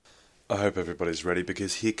I hope everybody's ready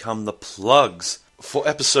because here come the plugs. For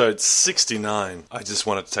episode 69, I just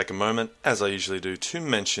wanted to take a moment, as I usually do, to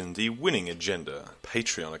mention the Winning Agenda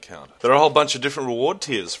Patreon account. There are a whole bunch of different reward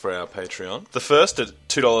tiers for our Patreon. The first, at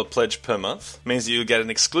 $2 pledge per month, means that you'll get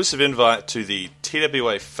an exclusive invite to the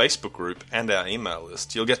TWA Facebook group and our email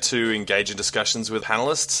list. You'll get to engage in discussions with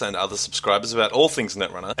panelists and other subscribers about all things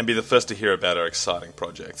Netrunner, and be the first to hear about our exciting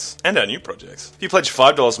projects, and our new projects. If you pledge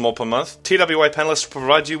 $5 more per month, TWA panelists will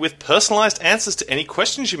provide you with personalised answers to any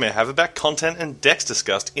questions you may have about content and decks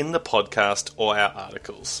discussed in the podcast or our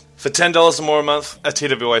articles. For $10 or more a month, a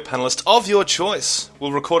TWA panelist of your choice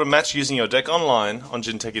will record a match using your deck online on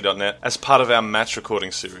jinteki.net as part of our match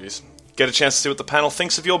recording series. Get a chance to see what the panel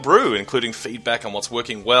thinks of your brew, including feedback on what's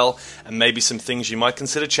working well and maybe some things you might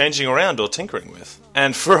consider changing around or tinkering with.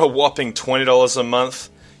 And for a whopping $20 a month,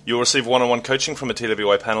 you'll receive one-on-one coaching from a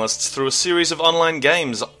TWA panelists through a series of online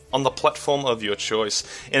games on the platform of your choice.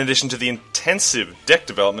 In addition to the intensive deck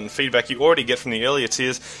development and feedback you already get from the earlier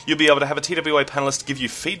tiers, you'll be able to have a TWA panelist give you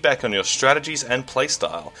feedback on your strategies and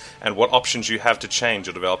playstyle, and what options you have to change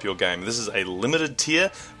or develop your game. This is a limited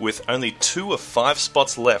tier with only 2 of 5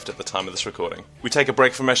 spots left at the time of this recording. We take a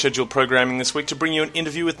break from our scheduled programming this week to bring you an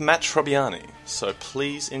interview with Matt Trobiani, so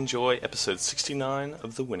please enjoy episode 69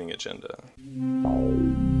 of The Winning Agenda.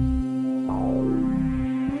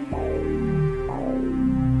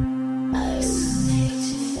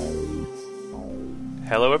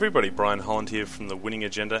 Hello everybody, Brian Holland here from The Winning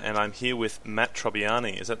Agenda, and I'm here with Matt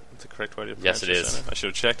Trobiani. Is that the correct way to pronounce it? Yes, it is. I should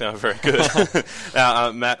have checked. Oh, very good.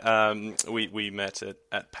 Now, Matt, we met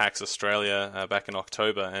at PAX Australia back in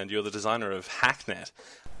October, and you're the designer of Hacknet.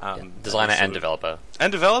 Designer and developer.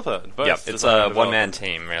 And developer, both. Yep, it's a one-man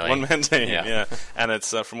team, really. One-man team, yeah. And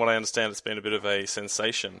it's, from what I understand, it's been a bit of a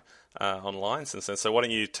sensation online since then. So why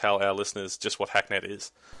don't you tell our listeners just what Hacknet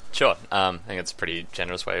is? Sure. I think it's a pretty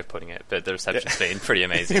generous way of putting it, but the reception's been pretty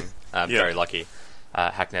amazing. Very lucky.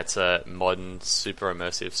 Hacknet's a modern, super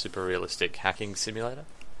immersive, super realistic hacking simulator.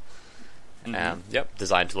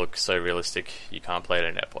 Designed to look so realistic you can't play it in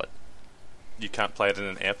an airport. You can't play it in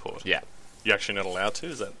an airport? Yeah. You're actually not allowed to?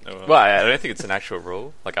 Is that? Well, I don't think it's an actual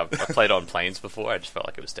rule. Like, I've played on planes before. I just felt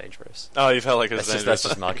like it was dangerous. Oh, you felt like it was dangerous. That's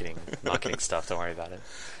just marketing stuff. Don't worry about it.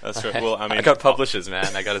 That's right. Well, I mean, I got publishers,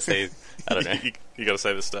 man. I got to say, I don't know. you got to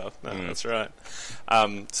say this stuff. No, that's right.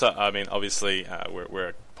 So, I mean, obviously, we're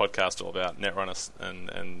a podcast all about Netrunner,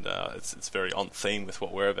 and it's very on theme with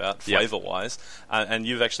what we're about, flavor-wise. And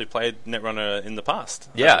you've actually played Netrunner in the past.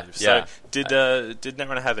 Yeah. So, did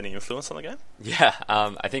Netrunner have any influence on the game? Yeah.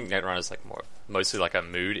 I think Netrunner's like mostly like a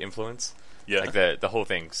mood influence. Yeah. Like the whole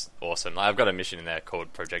thing's awesome. I've got a mission in there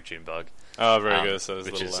called Project Junebug. Oh, very good. So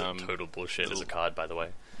which is total bullshit as a card, by the way.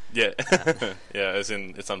 Yeah. Yeah, as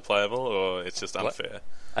in it's unplayable or it's just unfair? What?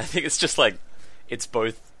 I think it's just like, it's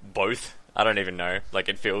both. I don't even know. Like,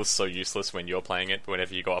 it feels so useless when you're playing it, but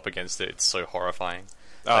whenever you go up against it, it's so horrifying.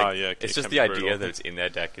 Like, it's just the idea that it's in their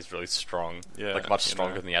deck is really strong. Yeah, like, much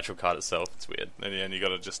stronger than the actual card itself. It's weird. And you got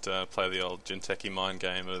to just play the old Jinteki mind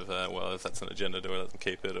game of, well, if that's an agenda, do I let them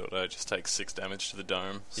keep it, or do I just take 6 damage to the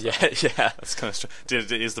dome? So yeah. That's kind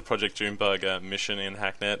of is the Project Junebug mission in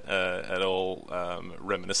Hacknet at all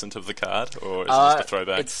reminiscent of the card, or is it just a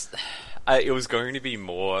throwback? It was going to be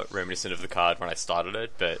more reminiscent of the card when I started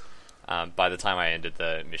it, but by the time I ended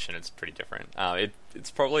the mission, it's pretty different. It's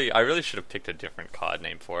probably... I really should have picked a different card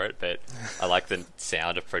name for it, but I like the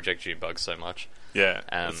sound of Project Junebug so much. Yeah,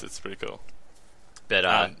 it's pretty cool. But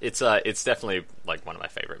it's definitely like one of my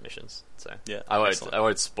favorite missions. So yeah, I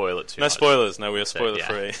won't spoil it too much. No spoilers. No, we are spoiler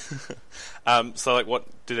free. So like, what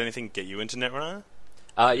did anything get you into Netrunner?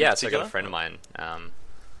 Yeah, so I got a friend of mine,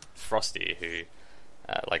 Frosty, who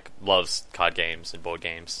loves card games and board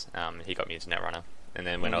games. He got me into Netrunner. And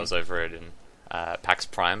then when I was over it in PAX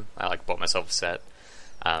Prime, I bought myself a set.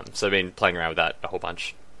 So I've been playing around with that a whole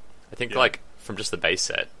bunch. I think from just the base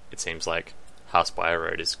set, it seems like House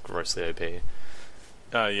Road is grossly OP.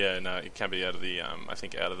 Yeah, no, it can be out of the I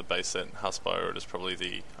think out of the base set, House Road is probably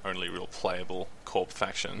the only real playable Corp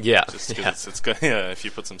faction. Yeah, just because it's good. Yeah, if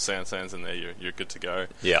you put some sands in there, you're good to go.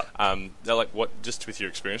 Yeah. Just with your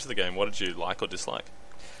experience of the game, what did you like or dislike?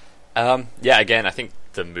 Yeah, again, I think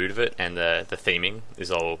the mood of it and the theming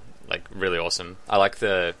is all really awesome. I like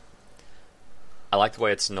the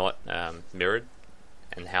way it's not mirrored,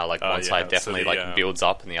 and how one side definitely builds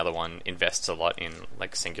up and the other one invests a lot in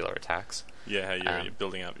singular attacks. Yeah, how you're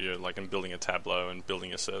building up, building a tableau and building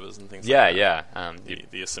your servers and things. Yeah, like that. yeah.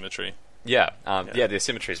 The asymmetry. Yeah, the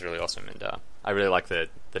asymmetry is really awesome, and I really like the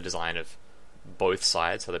design of both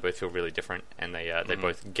sides, so they both feel really different, and they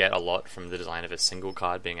both get a lot from the design of a single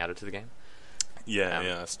card being added to the game. Yeah,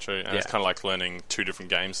 that's true. And it's kind of like learning two different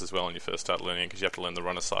games as well when you first start learning, because you have to learn the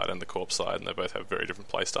runner side and the corpse side, and they both have very different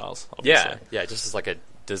play styles, obviously. Yeah, just as like a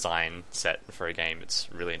design set for a game, it's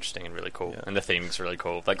really interesting and really cool. And the theme's really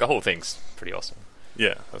cool. Like, the whole thing's pretty awesome.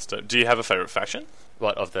 Yeah, that's dope. Do you have a favourite faction?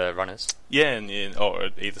 What, of the runners? Yeah, or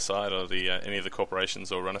either side, or any of the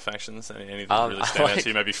corporations or runner factions, any that really stand out to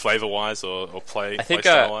you, maybe flavour-wise or play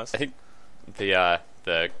style-wise? I think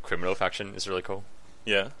the criminal faction is really cool.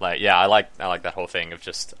 Yeah. I like that whole thing of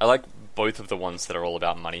just... I like both of the ones that are all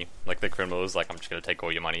about money. Like, the criminals, like, I'm just going to take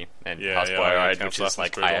all your money. And Hasbro, which is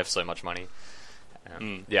like, I have so much money.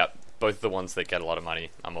 Yeah, both of the ones that get a lot of money,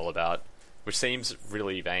 I'm all about. Which seems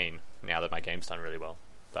really vain now that my game's done really well.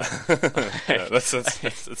 But,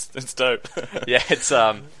 it's dope.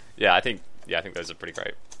 I think those are pretty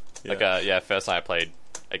great. First time I played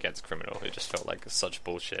against Criminal, it just felt like such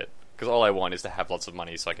bullshit. Because all I want is to have lots of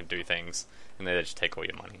money so I can do things, and they just take all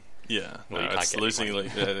your money. Yeah, it's losing. I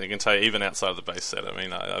can tell you, even outside of the base set. I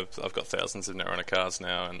mean, I've got thousands of Netrunner cards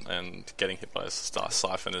now, and getting hit by a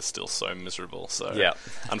Siphon is still so miserable. So,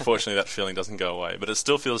 unfortunately, that feeling doesn't go away. But it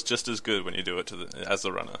still feels just as good when you do it as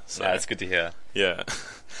the runner. So, yeah, it's good to hear. Yeah.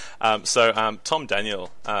 Tom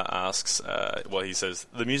Daniel asks, he says,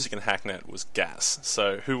 the music in Hacknet was gas.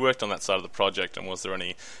 So, who worked on that side of the project, and was there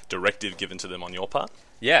any directive given to them on your part?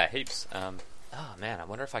 Yeah, heaps. I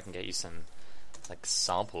wonder if I can get you some like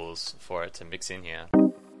samples for it to mix in here.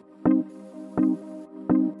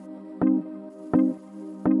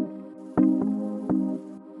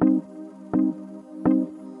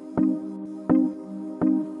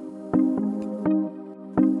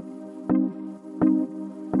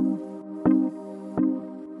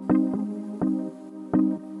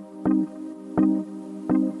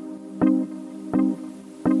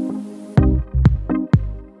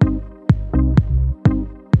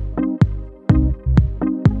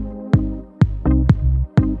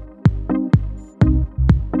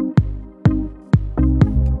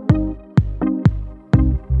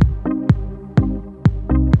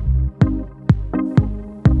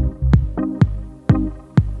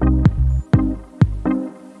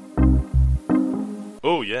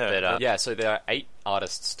 So there are 8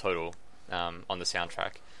 artists total on the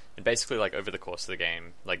soundtrack, and basically, like, over the course of the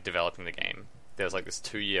game, like developing the game, there's like this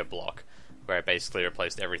 2-year block where I basically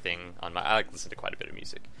replaced everything on my... I like listen to quite a bit of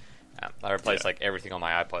music. I replaced like everything on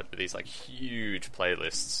my iPod with these like huge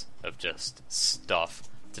playlists of just stuff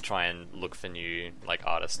to try and look for new like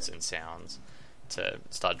artists and sounds to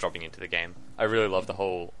start dropping into the game. I really love the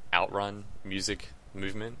whole Outrun music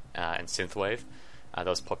movement and synthwave that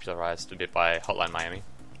was popularized a bit by Hotline Miami.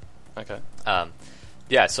 Okay.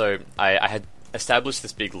 So I had established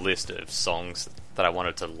this big list of songs that I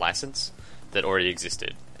wanted to license that already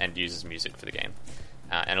existed and use as music for the game.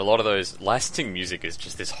 And a lot of those, licensing music is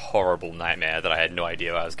just this horrible nightmare that I had no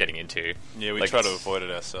idea what I was getting into. Yeah, we try to avoid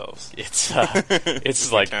it ourselves. It's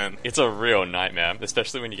it's a real nightmare,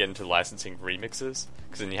 especially when you get into licensing remixes,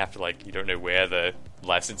 because then you have to you don't know where the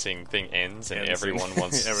licensing thing ends, and everyone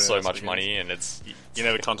wants so much money, and it's... You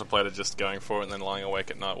never contemplated just going for it and then lying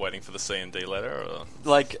awake at night waiting for the C and D letter? Or?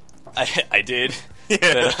 I did.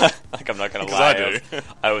 Yeah. But, I'm not going to lie. I do.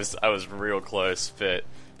 I was real close, but...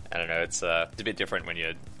 I don't know, it's a bit different when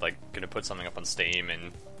you're going to put something up on Steam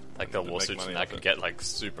and the lawsuits and that could get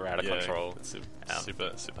super out of control. It's super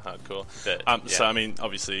hardcore. But, So I mean,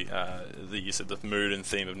 obviously, you said the mood and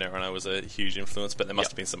theme of Netrunner was a huge influence, but there must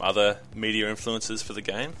have been some other media influences for the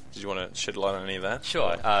game. Did you want to shed light on any of that?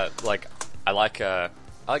 Sure. I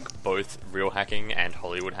like both real hacking and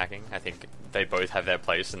Hollywood hacking. I think they both have their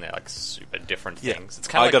place and they're super different things. It's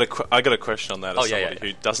kind of I got a question on that as somebody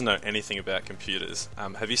who doesn't know anything about computers.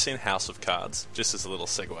 Have you seen House of Cards? Just as a little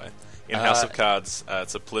segue. In House of Cards,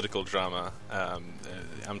 it's a political drama.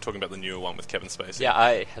 I'm talking about the newer one with Kevin Spacey. Yeah,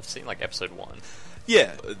 I have seen episode 1.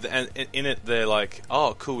 Yeah, and in it they're like,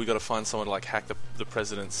 oh, cool, we got to find someone to hack the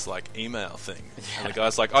president's email thing. Yeah. And the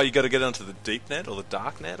guy's like, oh, you got to get onto the deep net or the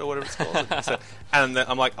dark net or whatever it's called. And then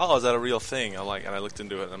I'm like, oh, is that a real thing? And I looked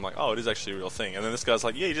into it and I'm like, oh, it is actually a real thing. And then this guy's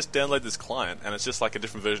like, yeah, you just download this client and it's just a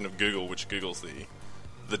different version of Google, which Google's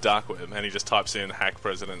the dark web, and he just types in hack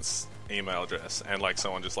president's email address and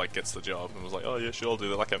someone just gets the job and was like, oh yeah, sure, I'll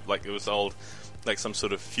do that. It was old, some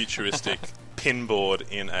sort of futuristic pinboard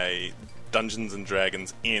in a Dungeons and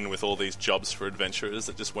Dragons inn with all these jobs for adventurers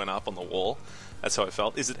that just went up on the wall. That's how it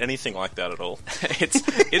felt. Is it anything like that at all?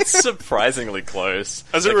 It's surprisingly close.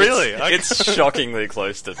 Is it really? It's shockingly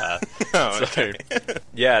close to that. Oh, okay.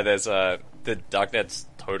 Yeah, there's the darknet's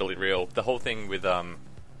totally real. The whole thing with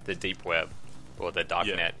the deep web or the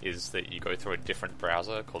darknet is that you go through a different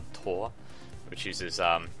browser called Tor, which uses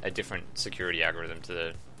a different security algorithm to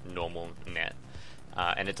the normal net.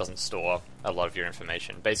 and it doesn't store a lot of your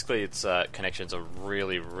information. Basically, its connections are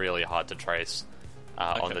really, really hard to trace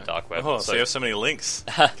on the dark web. Oh, so you have so many links.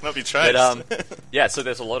 Cannot be traced. But, yeah, so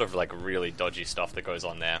there's a lot of like really dodgy stuff that goes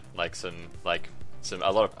on there, like a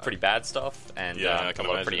lot of pretty bad stuff and a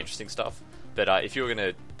lot of pretty interesting stuff. But if you were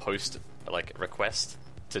going to post like a request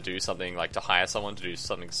to do something, like to hire someone to do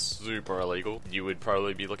something super illegal, you would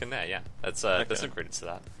probably be looking there. Yeah, there's some credits to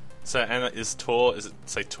that. So, and is Tor, is it,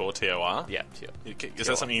 say, Tor, T-O-R? Yeah, Tor. Is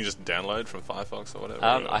that something you just download from Firefox or whatever?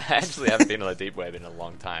 I actually haven't been on the deep web in a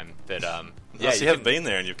long time, but yeah, so you haven't been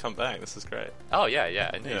there and you've come back. This is great. Oh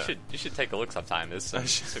yeah. And you should take a look sometime. There's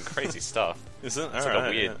some crazy stuff. Isn't it? It's like a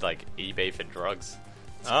weird like eBay for drugs.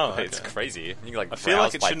 It's crazy. You can, like, I feel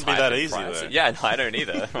like it shouldn't be that easy though. Yeah, no, I don't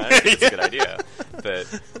either. I don't think it's a good idea,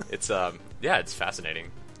 but it's it's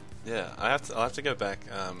fascinating. Yeah, I'll have to go back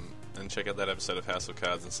and check out that episode of House of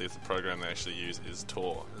Cards and see if the program they actually use is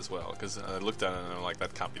Tor as well. Because I looked at it and I'm like,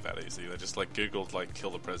 that can't be that easy. They just like Googled like kill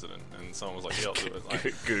the president, and someone was like, yeah, I'll do it. Like,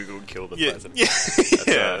 Googled kill the president.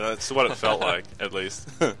 Yeah, that's what it felt like at least.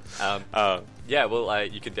 Yeah, well,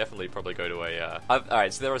 you could definitely probably go to a.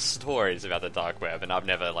 Alright, so there are stories about the dark web, and I've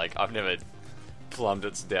never plumbed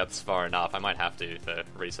its depths far enough. I might have to for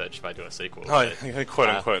research if I do a sequel. Quote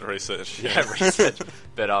unquote research. Yeah, research.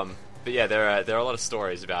 But yeah, there are a lot of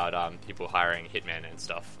stories about people hiring hitmen and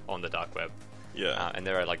stuff on the dark web. Yeah, and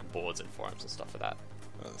there are like boards and forums and stuff for that.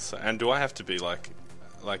 And do I have to be like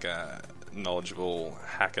a knowledgeable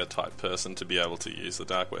hacker type person to be able to use the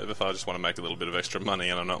dark web if I just want to make a little bit of extra money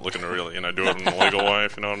and I'm not looking to really do it in a legal way,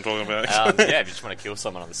 if you know what I'm talking about? Yeah, if you just want to kill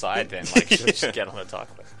someone on the side, then just get on the dark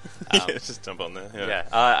web. Just jump on there. Yeah,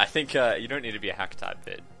 I think you don't need to be a hacker type,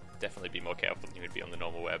 but definitely be more careful than you would be on the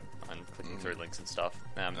normal web and clicking through links and stuff.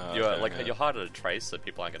 You're harder to trace, so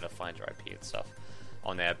people aren't going to find your IP and stuff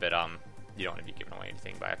on there. But you don't want to be giving away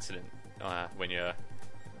anything by accident when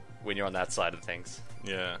you're on that side of things.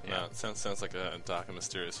 Yeah. No, it sounds like a dark and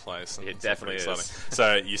mysterious place. And it definitely is.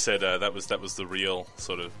 So you said that was the real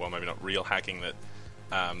sort of, well, maybe not real hacking that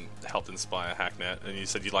helped inspire Hacknet, and you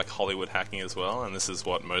said you like Hollywood hacking as well, and this is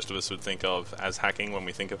what most of us would think of as hacking when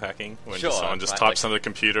we think of hacking, when someone just types on the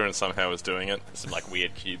computer and somehow is doing it. Some like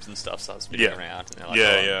weird cubes and stuff start spinning around, and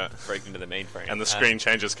they're like, break into the mainframe, and the screen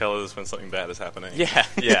changes colours when something bad is happening. Yeah.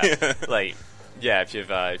 If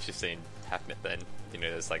you've seen Hacknet, then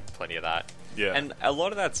there's like plenty of that. Yeah, and a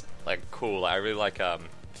lot of that's like cool. I really like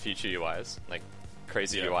future UIs, like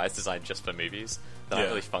crazy UIs designed just for movies that aren't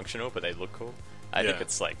really functional, but they look cool. I think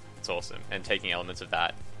it's awesome, and taking elements of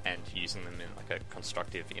that and using them in like a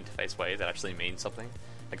constructive interface way that actually means something,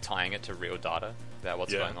 like tying it to real data about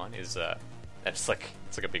what's going on is it's like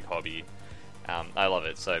a big hobby. I love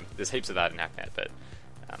it. So there's heaps of that in Hacknet, but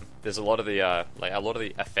there's a lot of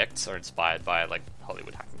the effects are inspired by like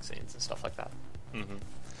Hollywood hacking scenes and stuff like that. Mm-hmm.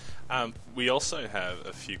 We also have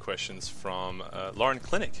a few questions from Lauren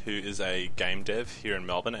Clinic, who is a game dev here in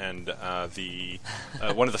Melbourne and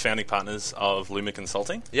one of the founding partners of Luma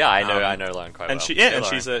Consulting. Yeah, I know Lauren quite well.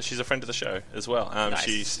 She's a friend of the show as well.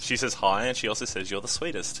 Nice. She says hi, and she also says you're the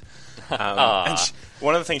sweetest. And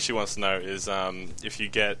one of the things she wants to know is if you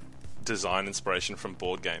get design inspiration from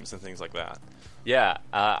board games and things like that. Yeah,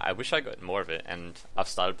 I wish I got more of it, and I've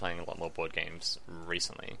started playing a lot more board games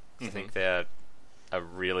recently. Mm-hmm. I think they're a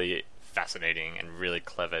really fascinating and really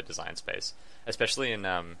clever design space, especially in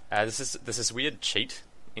there's this weird cheat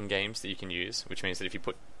in games that you can use, which means that if you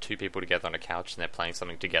put two people together on a couch and they're playing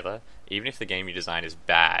something together, even if the game you design is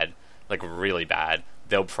bad, like really bad,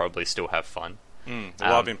 they'll probably still have fun. Well,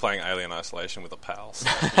 I've been playing Alien Isolation with a pal, so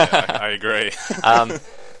yeah, I agree.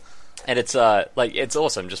 And it's it's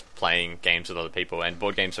awesome just playing games with other people, and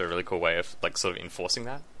board games are a really cool way of like sort of enforcing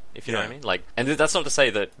that, if you know what I mean. Like, and that's not to say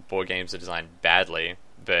that board games are designed badly,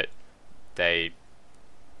 but they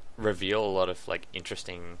reveal a lot of like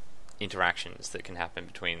interesting interactions that can happen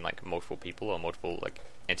between like multiple people or multiple like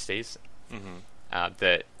entities. Mm-hmm.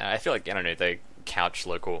 That I feel like, I don't know, they couch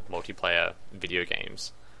local multiplayer video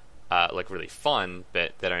games like really fun,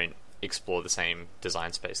 but they don't explore the same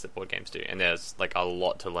design space that board games do, and there's like a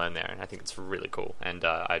lot to learn there, and I think it's really cool, and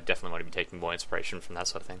I definitely want to be taking more inspiration from that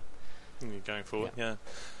sort of thing going forward.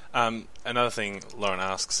 Another thing Lauren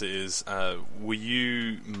asks is were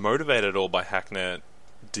you motivated at all by Hacknet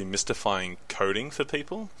demystifying coding for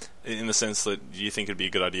people, in the sense that do you think it'd be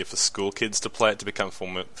a good idea for school kids to play it to become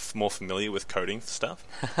more familiar with coding stuff?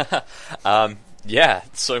 Yeah,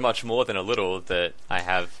 so much more than a little that I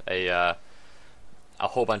have a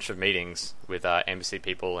whole bunch of meetings with embassy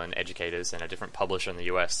people and educators and a different publisher in the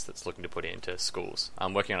US that's looking to put it into schools.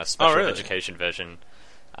 I'm working on a special education version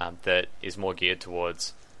that is more geared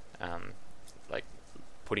towards like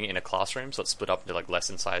putting it in a classroom, so it's split up into like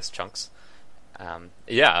lesson-sized chunks.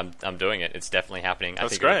 Yeah, I'm doing it. It's definitely happening. I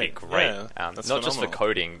think great. It would be great. Yeah, not phenomenal. just for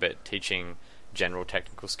coding, but teaching general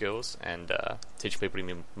technical skills and teaching people to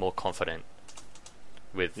be more confident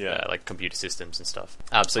with like computer systems and stuff.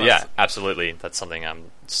 So yeah, absolutely, that's something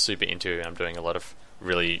I'm super into, and I'm doing a lot of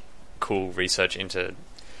really cool research into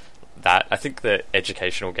that. I think the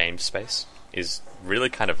educational game space is really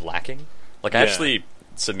kind of lacking. Like, I actually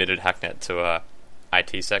submitted Hacknet to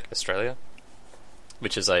ITSec Australia,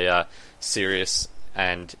 which is a serious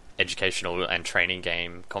and educational and training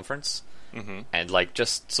game conference. Mm-hmm. And like,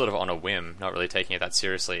 just sort of on a whim, not really taking it that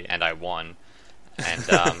seriously, and I won. And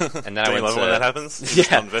and then I went love to, when that happens? You're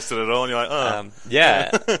just not invested at all, and you're like, oh.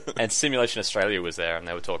 Yeah. And Simulation Australia was there, and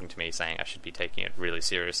they were talking to me saying I should be taking it really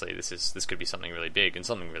seriously. This could be something really big and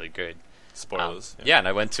something really good. Spoilers. Yeah, and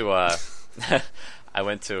I went to I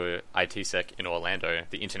went to ITSec in Orlando,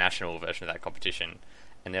 the international version of that competition,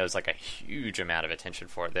 and there was like a huge amount of attention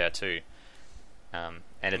for it there too.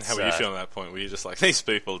 And it's, how were you feeling at that point? Were you just like, these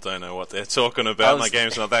people don't know what they're talking about? My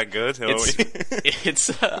game's not that good. I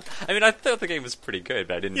mean, I thought the game was pretty good,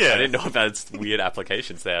 but I didn't know about its weird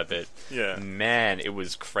applications there. But man, it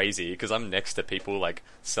was crazy because I'm next to people like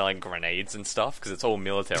selling grenades and stuff because it's all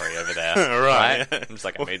military over there. right? Yeah. I'm just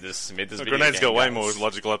like, I made this video grenades game, got way guys. more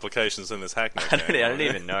logical applications than this Hacknet I game. don't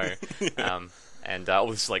even know. And all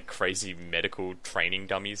this like crazy medical training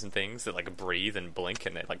dummies and things that like breathe and blink,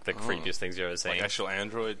 and they're like the creepiest things you've ever seen. Like actual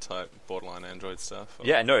Android type, borderline Android stuff? Or?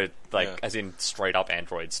 Yeah, no, like as in straight up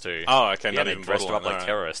androids too. Oh, okay, not they even dressed them up borderline, like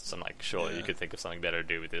terrorists. I'm like, sure, you could think of something better to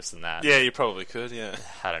do with this than that. Yeah, you probably could, yeah.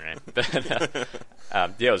 I don't know.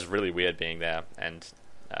 But, yeah, it was really weird being there, and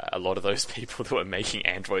a lot of those people that were making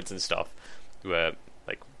androids and stuff were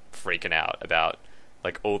like freaking out about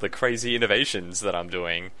like all the crazy innovations that I'm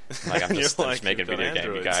doing. Like I'm just making a video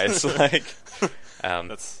game, you guys. Like,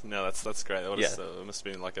 that's great. It must have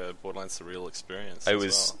been like a borderline surreal experience. It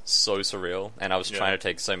was so surreal, and I was trying to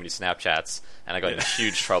take so many Snapchats, and I got in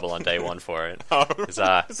huge trouble on day one for it. It's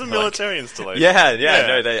a military installation.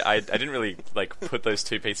 No, I didn't really like put those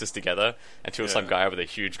two pieces together until some guy with a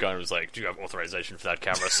huge gun was like, "Do you have authorization for that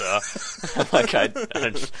camera, sir?" I'm like,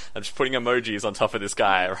 I'm just putting emojis on top of this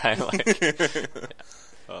guy, right? Like,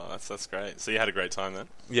 Oh, that's great. So you had a great time then?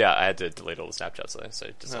 Yeah, I had to delete all the Snapchats though. So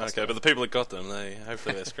just okay, but the people that got them,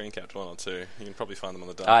 hopefully they screen capped one or two. You can probably find them on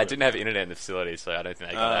the dark I didn't have internet in the facility, so I don't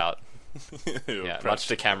think they got out. Much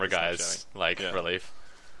to camera guys relief.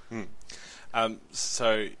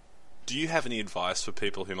 So, do you have any advice for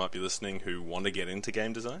people who might be listening who want to get into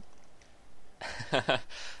game design?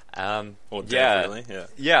 Or really?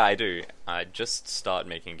 Yeah, I do. Just start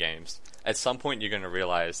making games. At some point, you're going to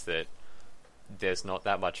realize that there's not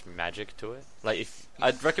that much magic to it. Like,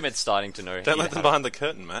 I'd recommend starting to know. Don't let them behind the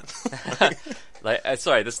curtain, Matt.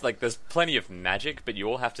 There's plenty of magic, but you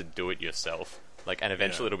all have to do it yourself. Like, and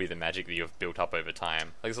eventually it'll be the magic that you've built up over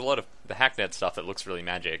time. Like, there's a lot of the Hacknet stuff that looks really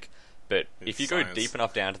magic, but if you go deep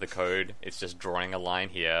enough down to the code, it's just drawing a line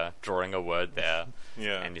here, drawing a word there,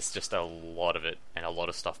 and it's just a lot of it and a lot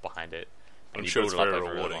of stuff behind it. And I'm sure it's very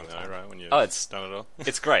rewarding, though, right? When you've done it all.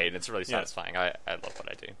 It's great, and it's really satisfying. I love what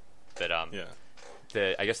I do.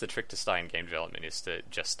 But I guess the trick to starting game development is to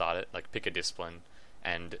just start it. Like, pick a discipline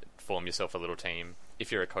and form yourself a little team.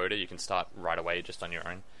 If you're a coder, you can start right away just on your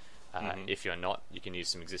own. If you're not, you can use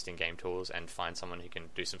some existing game tools and find someone who can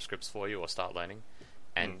do some scripts for you or start learning.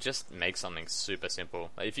 And just make something super simple.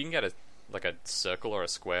 Like, if you can get a circle or a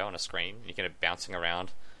square on a screen, you can get it bouncing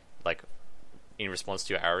around, like, in response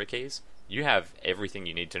to your arrow keys, you have everything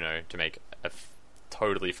you need to know to make a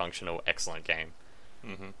totally functional, excellent game.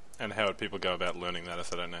 And how would people go about learning that if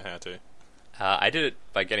they don't know how to? I did it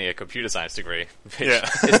by getting a computer science degree, which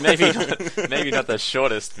is maybe not the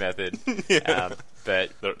shortest method,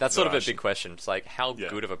 but that's sort of a big question. It's like, how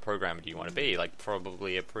good of a programmer do you want to be? Like,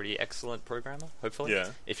 probably a pretty excellent programmer, hopefully,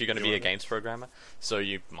 if you're going to be a games programmer. So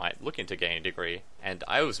you might look into getting a degree, and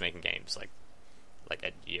I was making games like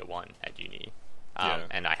at year one at uni,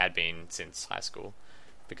 and I had been since high school,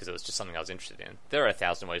 because it was just something I was interested in. There are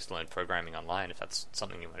 1,000 ways to learn programming online if that's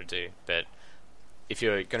something you want to do, but if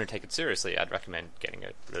you're going to take it seriously, I'd recommend getting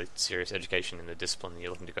a really serious education in the discipline that you're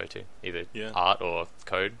looking to go to, either art or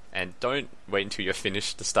code. And don't wait until you're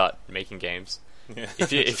finished to start making games.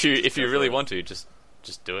 If you really want to, just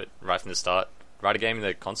do it right from the start. Write a game in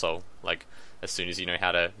the console, like, as soon as you know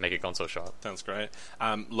how to make a console shot. Sounds great.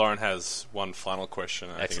 Lauren has one final question.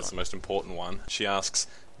 I think it's the most important one. She asks,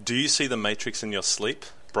 do you see the Matrix in your sleep?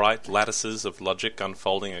 bright lattices of logic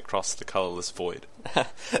unfolding across the colourless void.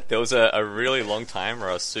 There was a really long time where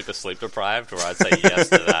I was super sleep deprived, where I'd say yes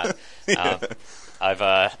to that.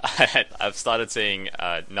 I've started seeing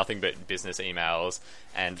nothing but business emails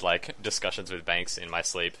and like discussions with banks in my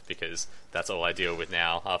sleep, because that's all I deal with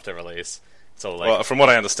now after release. It's all like, well, from what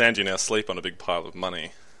I understand, you now sleep on a big pile of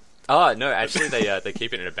money. Oh no! Actually, they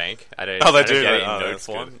keep it in a bank. I don't. Oh, they I don't do. get it in Oh, note that's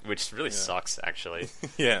form, good. which really sucks. Actually,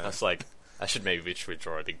 Yeah. that's like I should maybe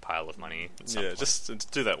withdraw a big pile of money. At some Yeah, point.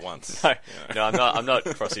 just do that once. No, Yeah. no, I'm not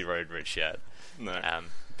Crossy Road rich yet. No.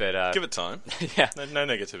 But Give it time. yeah, No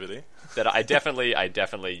negativity. that I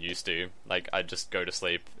definitely used to. Like, I just go to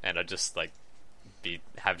sleep and I just like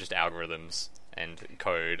have just algorithms and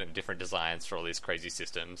code and different designs for all these crazy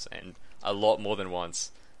systems, and a lot more than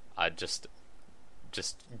once I just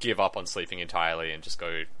give up on sleeping entirely and just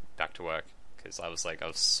go back to work, because I was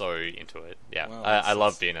so into it. Yeah, Wow, I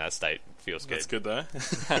love being in that state. Feels good. That's good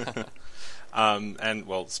though. And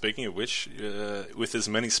well, speaking of which, with as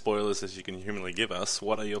many spoilers as you can humanly give us,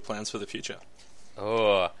 what are your plans for the future?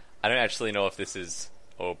 Oh, I don't actually know if this is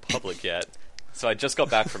all public yet. So I just got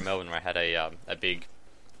back from Melbourne, where I had a big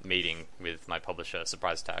meeting with my publisher,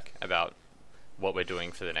 Surprise Attack, about what we're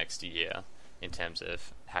doing for the next year in terms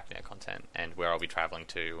of Hacknet content and where I'll be traveling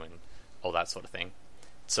to and all that sort of thing.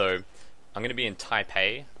 So I'm going to be in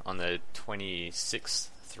Taipei on the 26th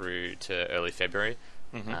through to early February,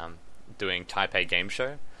 doing Taipei Game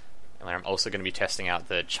Show, and I'm also going to be testing out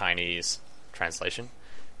the Chinese translation.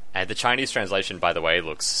 And the Chinese translation, by the way,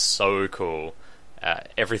 looks so cool.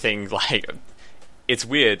 Everything, like, it's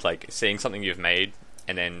weird, like, seeing something you've made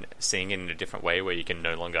and then seeing it in a different way where you can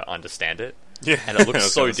no longer understand it. Yeah, And it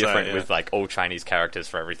looks so I was gonna different say, with, like, all Chinese characters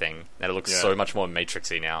for everything. And it looks Yeah. so much more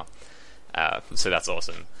Matrixy now. So that's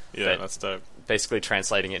awesome. Yeah, But that's dope. basically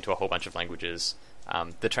translating it into a whole bunch of languages.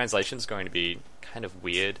 The translation's going to be kind of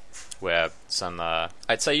weird, where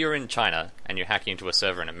I'd say you're in China and you're hacking into a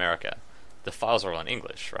server in America. The files are all in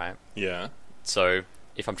English, right? Yeah. So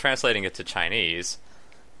if I'm translating it to Chinese,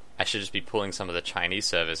 I should just be pulling some of the Chinese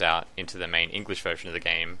servers out into the main English version of the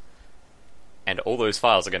game, and all those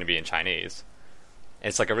files are going to be in Chinese.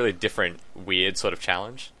 It's like a really different, weird sort of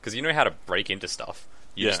challenge, because you know how to break into stuff.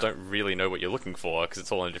 You just don't really know what you're looking for, because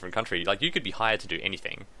it's all in a different country. Like, you could be hired to do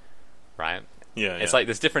anything, right? Yeah. It's like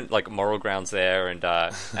there's different like moral grounds there, and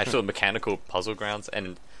actual mechanical puzzle grounds,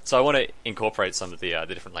 and so I want to incorporate some of the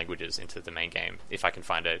different languages into the main game if I can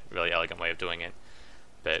find a really elegant way of doing it.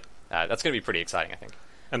 But that's going to be pretty exciting, I think.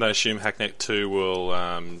 And I assume Hacknet 2 will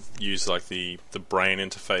use like the brain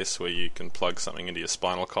interface, where you can plug something into your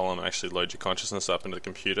spinal column and actually load your consciousness up into the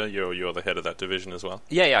computer. You're the head of that division as well.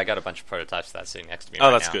 Yeah, I got a bunch of prototypes of that sitting next to me. Oh,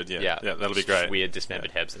 right that's now. good. Yeah, that'll be Just great. Weird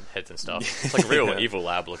dismembered heads and stuff. It's like a real Yeah. evil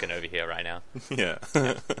lab looking over here right now. Yeah.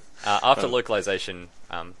 After localization,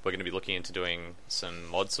 we're going to be looking into doing some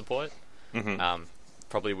mod support.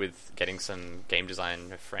 Probably with getting some game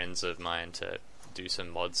design friends of mine to do some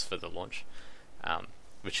mods for the launch,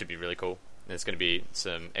 which should be really cool. There's going to be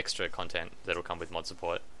some extra content that'll come with mod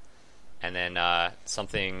support, and then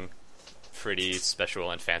something pretty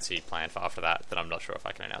special and fancy planned for after that I'm not sure if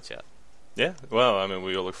I can announce yet. Yeah, well, I mean,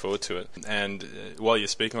 we all look forward to it. And while you're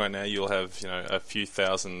speaking right now, you'll have a few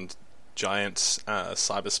thousand giant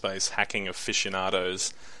cyberspace hacking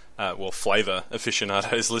aficionados, flavor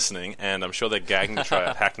aficionados listening, and I'm sure they're gagging to try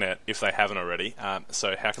out Hacknet if they haven't already.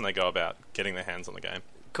 So how can they go about getting their hands on the game?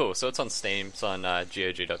 Cool. So it's on Steam. It's on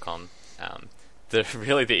GOG.com.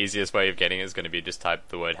 The easiest way of getting it is going to be just type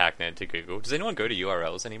the word Hacknet into Google. Does anyone go to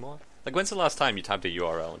URLs anymore? Like, when's the last time you typed a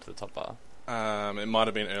URL into the top bar? It might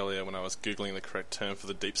have been earlier when I was Googling the correct term for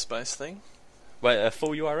the deep space thing. Wait, a full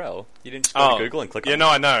URL? You didn't just go to Google and click on it? Yeah, no,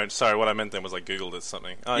 I know. Sorry, what I meant then was I Googled it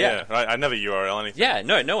something. Oh, Yeah. yeah. I never URL anything. Yeah,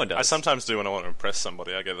 no one does. I sometimes do when I want to impress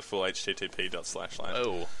somebody. I go the full http://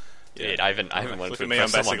 Oh. Yeah. Dude, I haven't wanted Look to at me,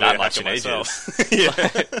 impress I'm someone basically that a much hacker in ages.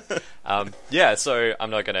 myself. Yeah, so I'm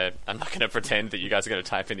not gonna pretend that you guys are gonna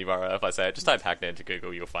type in the URL if I say it. Just type Hacknet into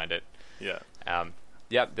Google, you'll find it. Yeah.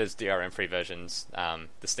 Yep, there's DRM free versions.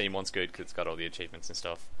 The Steam one's good because it's got all the achievements and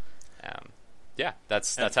stuff. Yeah,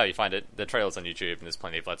 that's how you find it. The trailer's on YouTube and there's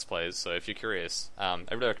plenty of Let's Plays, so if you're curious, I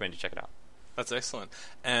really recommend you check it out. That's excellent.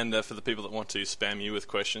 And for the people that want to spam you with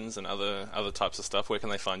questions and other types of stuff, where can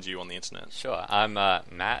they find you on the internet? Sure, I'm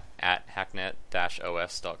Matt at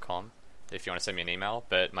hacknet-os.com if you want to send me an email,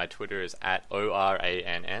 but my Twitter is at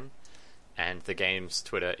ORANN, and the game's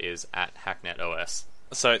Twitter is at hacknetos.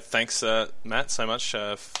 So thanks, Matt, so much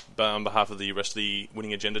on behalf of the rest of the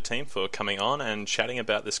Winning Agenda team for coming on and chatting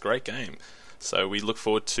about this great game. So we look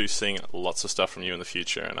forward to seeing lots of stuff from you in the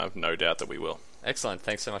future, and I've no doubt that we will. Excellent.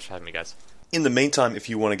 Thanks so much for having me, guys. In the meantime, if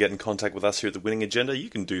you want to get in contact with us here at The Winning Agenda, you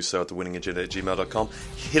can do so at thewinningagenda@gmail.com.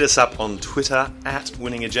 Hit us up on Twitter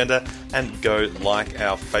 @winningagenda, and go like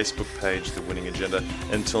our Facebook page, The Winning Agenda.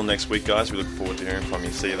 Until next week, guys, we look forward to hearing from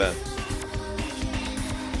you. See you then.